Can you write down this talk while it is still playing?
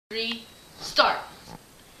3, start.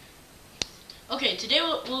 Okay, today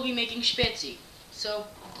we'll be making Spezi. So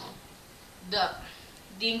the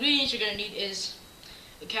ingredients you're gonna need is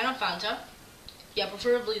a can of Fanta. Yeah,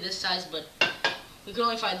 preferably this size, but we can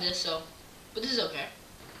only find this, but this is okay.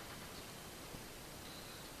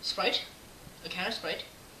 Sprite, a can of Sprite,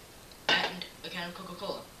 and a can of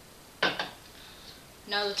Coca-Cola.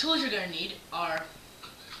 Now the tools you're gonna need are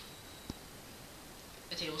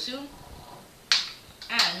a tablespoon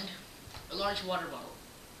and a large water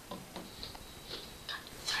bottle.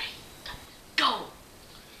 3, go!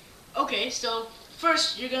 Okay, so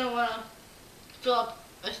first you're gonna wanna fill up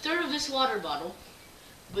a third of this water bottle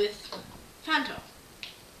with Fanta.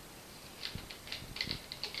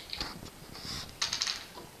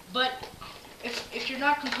 But if you're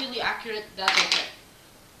not completely accurate, that's okay.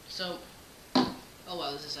 So, oh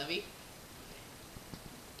wow, this is heavy.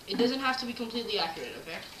 It doesn't have to be completely accurate,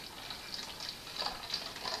 okay?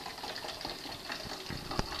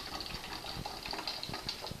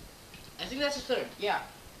 I think that's a third, yeah.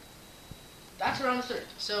 That's around a third.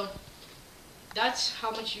 So that's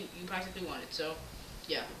how much you practically want it. So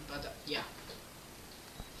yeah, about that, yeah.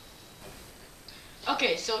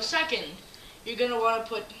 Okay, so second, you're gonna want to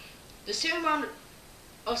put the same amount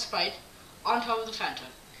of Sprite on top of the Fanta.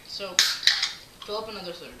 So fill up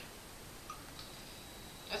another third.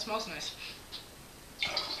 That smells nice.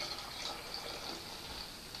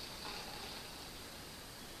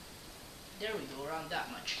 There we go, around that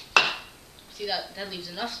much. See, that leaves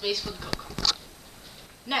enough space for the Coke.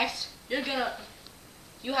 Next,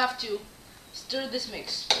 you have to stir this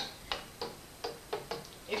mix.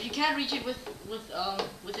 If you can't reach it with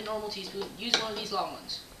a normal teaspoon, use one of these long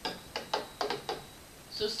ones.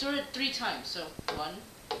 So stir it 3 times. So 1,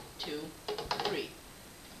 2, 3.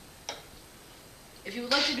 If you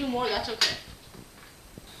would like to do more, that's okay.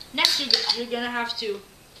 Next, you're gonna have to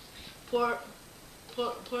pour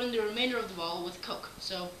in the remainder of the bottle with Coke.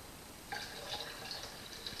 So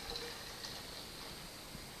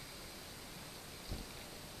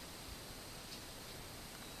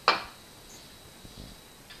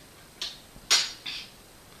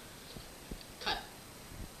cut.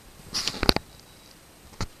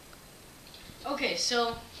 Okay,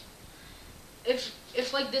 so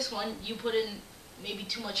if like this one, you put in maybe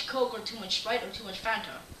too much Coke or too much Sprite or too much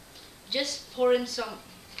Fanta, just pour in some.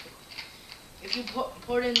 If you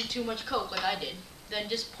poured in too much Coke, like I did, then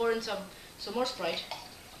just pour in some more Sprite,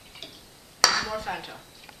 some more Fanta,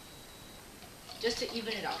 just to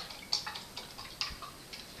even it out.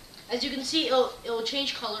 As you can see, it'll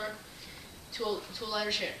change color to a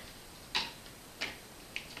lighter shade.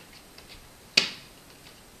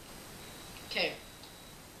 Okay.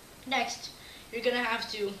 Next, you're gonna have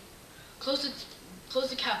to close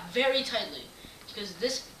the cap very tightly, because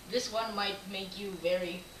this one might make you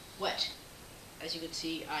very wet. As you can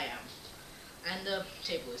see, I am, and the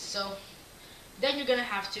table is. So then you're gonna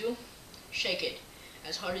have to shake it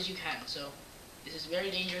as hard as you can. So this is very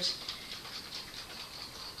dangerous.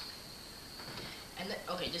 And then,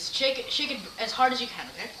 okay, just shake it as hard as you can.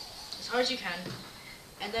 Okay, as hard as you can,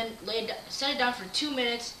 and then set it down for 2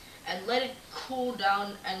 minutes and let it cool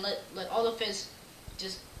down and let all the fizz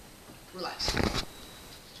just relax.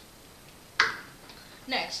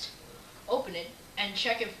 Next, open it and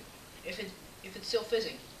check if it's still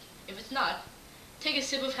fizzing. If it's not, take a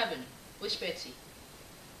sip of heaven with Spezi.